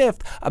June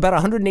 5th, about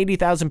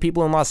 180,000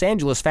 people in Los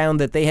Angeles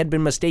found that they had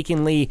been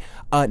mistakenly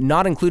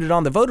not included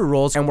on the voter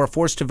rolls and were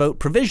forced to vote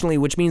provisionally,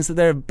 which means that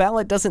their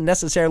ballot doesn't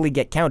necessarily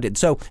get counted.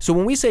 So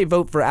when we say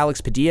vote for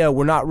Alex Padilla,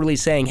 we're not really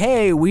saying,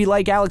 hey, we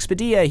like Alex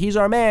Padilla, he's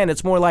our man.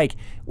 It's more like,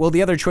 well,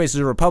 the other choice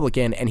is a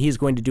Republican, and he's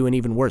going to do an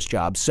even worse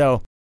job.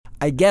 So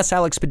I guess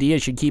Alex Padilla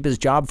should keep his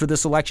job for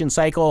this election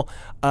cycle.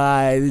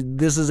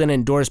 This is an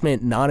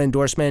endorsement,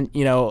 non-endorsement.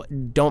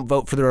 Don't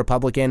vote for the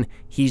Republican.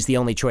 He's the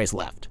only choice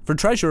left. For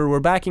Treasurer, we're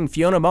backing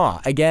Fiona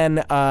Ma.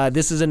 Again,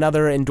 this is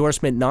another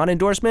endorsement,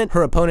 non-endorsement.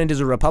 Her opponent is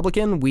a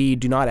Republican. We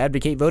do not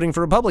advocate voting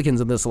for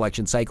Republicans in this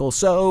election cycle,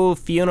 so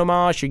Fiona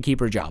Ma should keep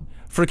her job.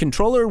 For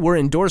Controller, we're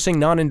endorsing,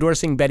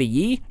 non-endorsing Betty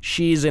Yee.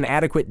 She's an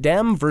adequate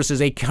Dem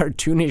versus a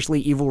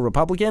cartoonishly evil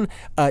Republican.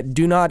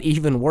 Do not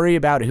even worry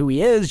about who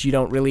he is. You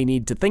don't really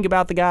need to think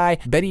about the guy.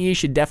 Betty Yee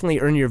should definitely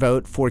earn your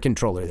vote for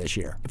Controller this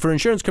year. For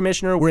Insurance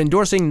Commissioner, we're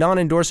endorsing,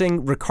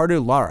 non-endorsing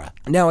Ricardo Lara.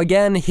 Now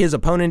again, his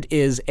opponent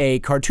is a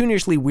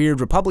cartoonishly weird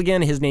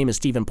Republican. His name is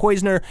Stephen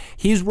Poizner.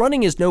 He's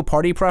running as no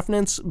party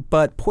preference,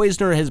 but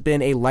Poizner has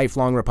been a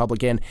lifelong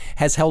Republican,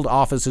 has held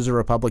office as a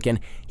Republican.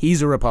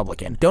 He's a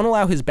Republican. Don't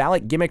allow his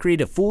ballot gimmickry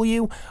to fool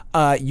you.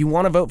 You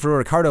want to vote for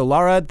Ricardo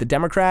Lara, the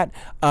Democrat.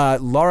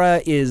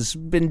 Lara has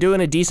been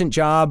doing a decent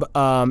job.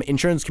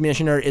 Insurance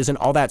Commissioner isn't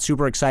all that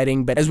super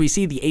exciting, but as we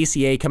see the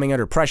ACA coming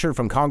under pressure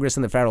from Congress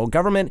and the federal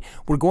government,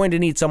 we're going to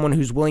need someone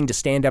who's willing to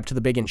stand up to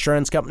the big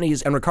insurance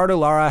companies, and Ricardo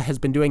Lara has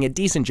been doing a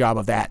decent job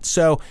of that.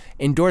 So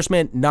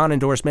endorsement,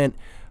 non-endorsement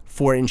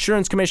For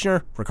Insurance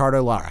Commissioner,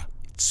 Ricardo Lara.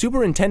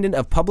 Superintendent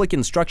of Public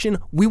Instruction,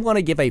 we want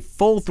to give a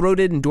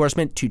full-throated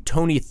endorsement to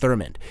Tony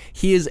Thurmond.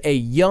 He is a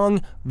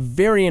young,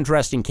 very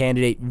interesting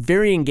candidate,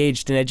 very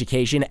engaged in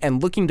education,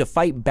 and looking to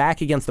fight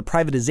back against the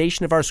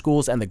privatization of our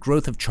schools and the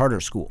growth of charter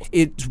schools.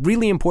 It's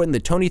really important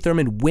that Tony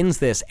Thurmond wins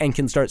this and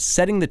can start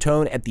setting the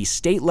tone at the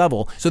state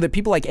level so that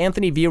people like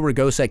Anthony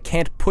Villaraigosa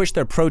can't push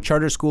their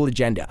pro-charter school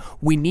agenda.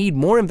 We need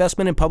more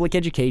investment in public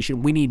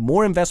education. We need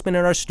more investment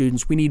in our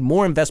students. We need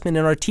more investment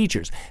in our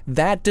teachers.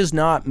 That does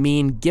not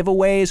mean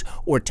giveaways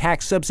or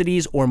tax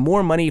subsidies or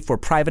more money for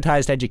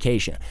privatized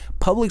education.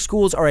 Public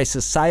schools are a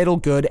societal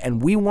good,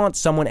 and we want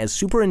someone as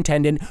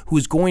superintendent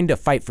who's going to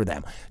fight for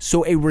them.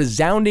 So a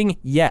resounding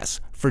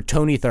yes for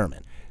Tony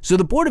Thurmond. So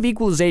the Board of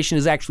Equalization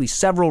is actually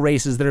several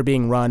races that are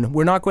being run.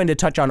 We're not going to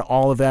touch on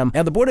all of them.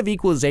 Now, the Board of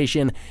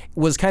Equalization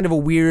was kind of a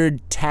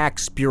weird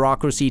tax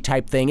bureaucracy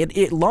type thing.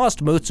 It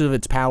lost most of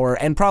its power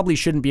and probably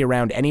shouldn't be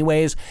around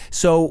anyways.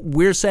 So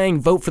we're saying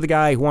vote for the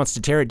guy who wants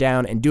to tear it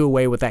down and do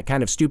away with that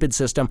kind of stupid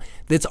system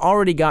that's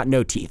already got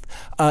no teeth.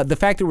 The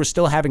fact that we're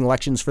still having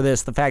elections for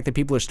this, the fact that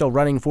people are still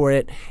running for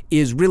it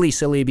is really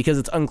silly because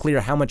it's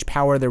unclear how much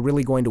power they're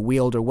really going to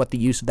wield or what the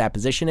use of that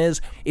position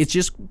is. It's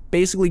just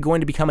basically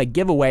going to become a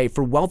giveaway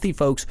for wealthy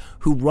folks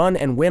who run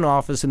and win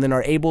office and then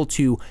are able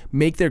to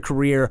make their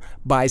career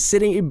by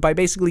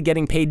basically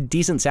getting paid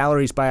decent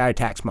salaries by our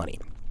tax money.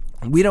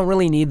 We don't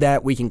really need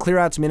that. We can clear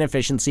out some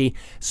inefficiency.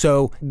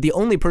 So the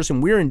only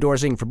person we're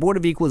endorsing for Board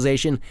of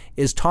Equalization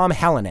is Tom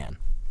Hallinan.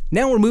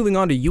 Now we're moving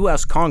on to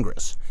U.S.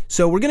 Congress.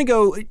 So we're going to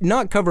go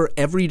not cover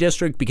every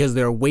district because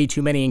there are way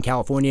too many in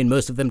California and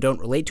most of them don't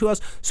relate to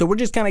us. So we're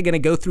just kind of going to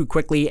go through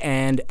quickly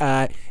and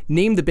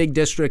name the big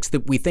districts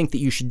that we think that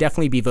you should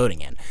definitely be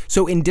voting in.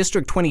 So in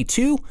District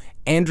 22,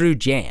 Andrew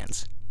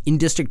Jans. In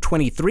District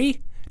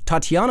 23,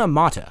 Tatiana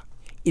Mata.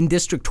 In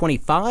District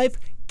 25,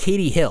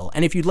 Katie Hill.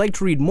 And if you'd like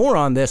to read more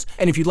on this,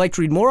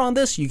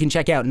 you can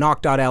check out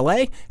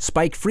knock.la.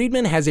 Spike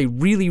Friedman has a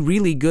really,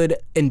 really good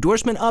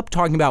endorsement up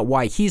talking about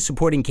why he's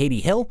supporting Katie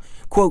Hill.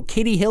 Quote,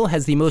 Katie Hill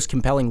has the most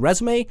compelling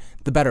resume,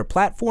 the better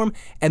platform,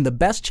 and the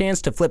best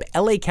chance to flip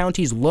LA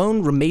County's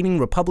lone remaining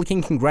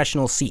Republican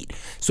congressional seat.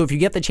 So if you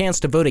get the chance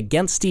to vote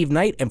against Steve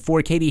Knight and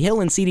for Katie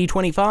Hill in CD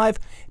 25,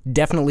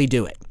 definitely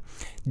do it.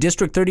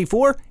 District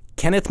 34,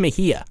 Kenneth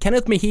Mejia.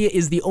 Kenneth Mejia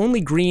is the only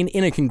Green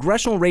in a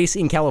congressional race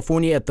in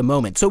California at the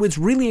moment, so it's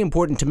really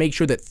important to make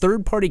sure that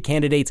third-party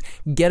candidates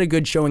get a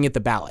good showing at the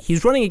ballot.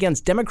 He's running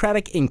against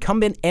Democratic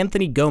incumbent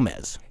Anthony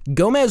Gomez.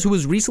 Gomez, who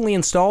was recently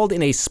installed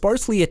in a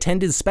sparsely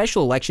attended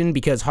special election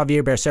because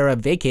Javier Becerra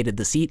vacated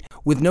the seat.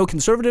 With no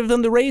conservatives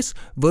in the race,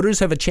 voters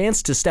have a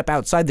chance to step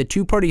outside the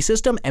two-party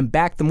system and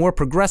back the more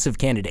progressive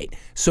candidate.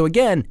 So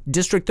again,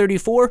 District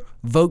 34,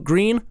 vote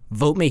Green,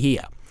 vote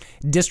Mejia.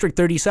 District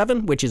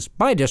 37, which is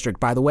my district,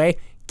 by the way,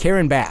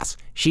 Karen Bass.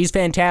 She's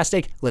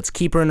fantastic. Let's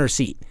keep her in her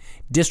seat.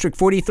 District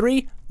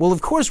 43, well,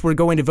 of course, we're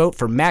going to vote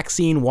for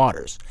Maxine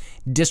Waters.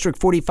 District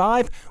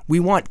 45, we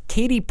want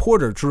Katie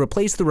Porter to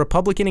replace the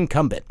Republican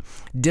incumbent.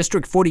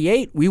 District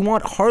 48, we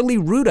want Harley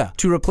Ruda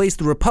to replace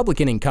the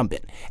Republican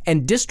incumbent.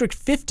 And District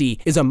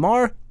 50 is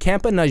Amar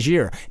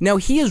Campa-Najir. Now,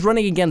 he is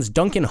running against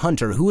Duncan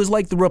Hunter, who is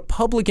like the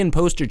Republican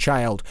poster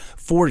child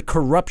for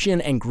corruption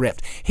and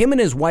grift. Him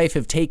and his wife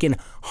have taken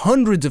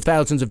hundreds of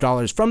thousands of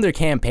dollars from their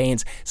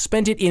campaigns,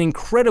 spent it in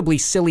incredibly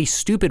silly,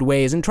 stupid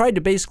ways, and tried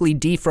to basically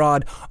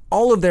defraud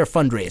all of their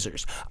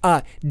fundraisers.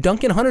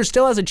 Duncan Hunter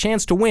still has a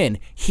chance to win.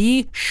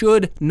 He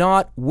should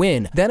not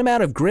win. That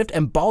amount of grift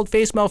and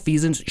bald-faced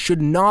malfeasance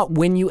should not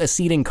win you a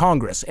seat in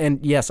Congress.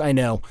 And yes, I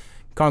know,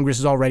 Congress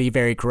is already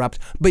very corrupt,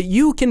 but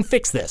you can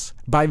fix this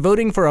by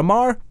voting for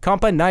Amar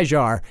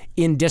Campa-Najir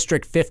in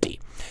District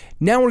 50.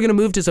 Now we're going to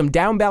move to some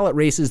down-ballot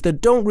races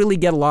that don't really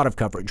get a lot of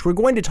coverage. We're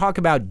going to talk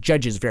about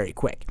judges very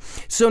quick.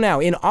 So now,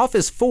 in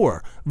Office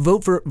 4,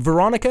 vote for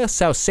Veronica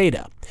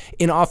Sauceda.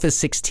 In Office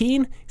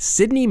 16,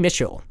 Sydney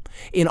Mitchell.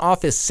 In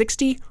Office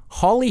 60,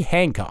 Holly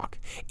Hancock.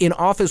 In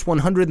Office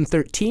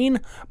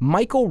 113,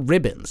 Michael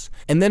Ribbons.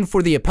 And then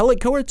for the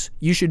appellate courts,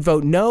 you should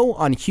vote no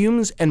on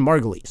Humes and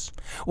Margulies.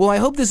 Well, I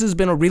hope this has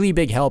been a really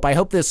big help. I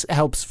hope this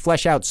helps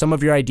flesh out some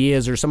of your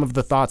ideas or some of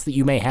the thoughts that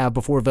you may have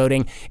before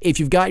voting. If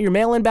you've got your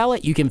mail-in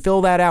ballot, you can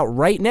fill that out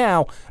right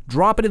now,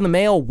 drop it in the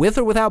mail with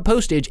or without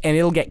postage, and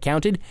it'll get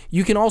counted.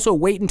 You can also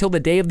wait until the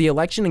day of the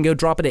election and go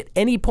drop it at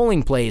any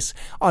polling place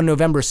on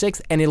November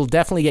 6th, and it'll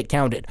definitely get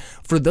counted.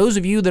 For those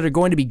of you that are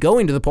going to be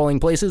going to the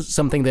polling places,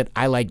 something that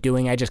I like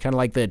doing, I just kind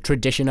of like the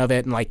tradition of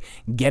it and like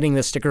getting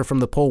the sticker from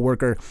the poll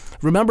worker.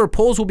 Remember,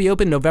 polls will be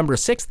open November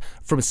 6th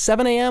from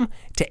 7 a.m.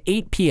 to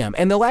 8 p.m.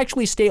 and they'll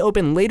actually stay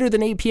open later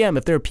than 8 p.m.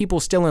 if there are people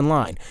still in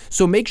line.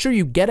 So make sure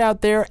you get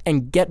out there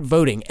and get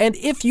voting. And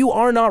if you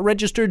are not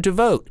registered to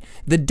vote,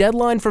 the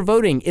deadline for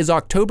voting is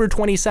October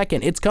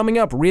 22nd. It's coming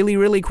up really,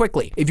 really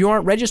quickly. If you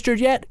aren't registered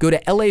yet, go to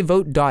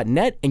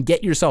lavote.net and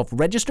get yourself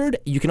registered.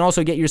 You can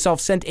also get yourself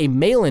sent a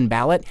mail-in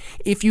ballot.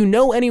 If you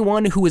know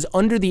anyone who is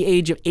under the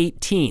age of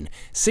 18 18,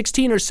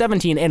 16 or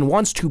 17 and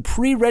wants to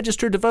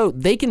pre-register to vote,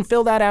 they can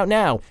fill that out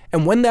now.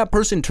 And when that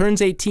person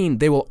turns 18,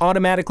 they will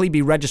automatically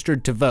be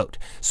registered to vote.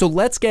 So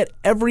let's get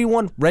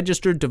everyone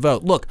registered to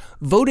vote. Look,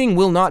 voting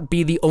will not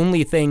be the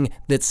only thing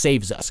that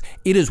saves us.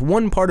 It is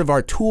one part of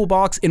our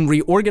toolbox in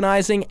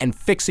reorganizing and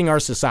fixing our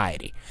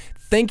society.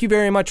 Thank you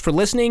very much for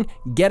listening.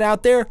 Get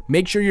out there,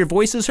 make sure your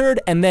voice is heard,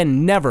 and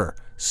then never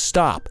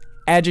stop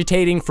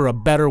agitating for a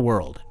better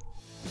world.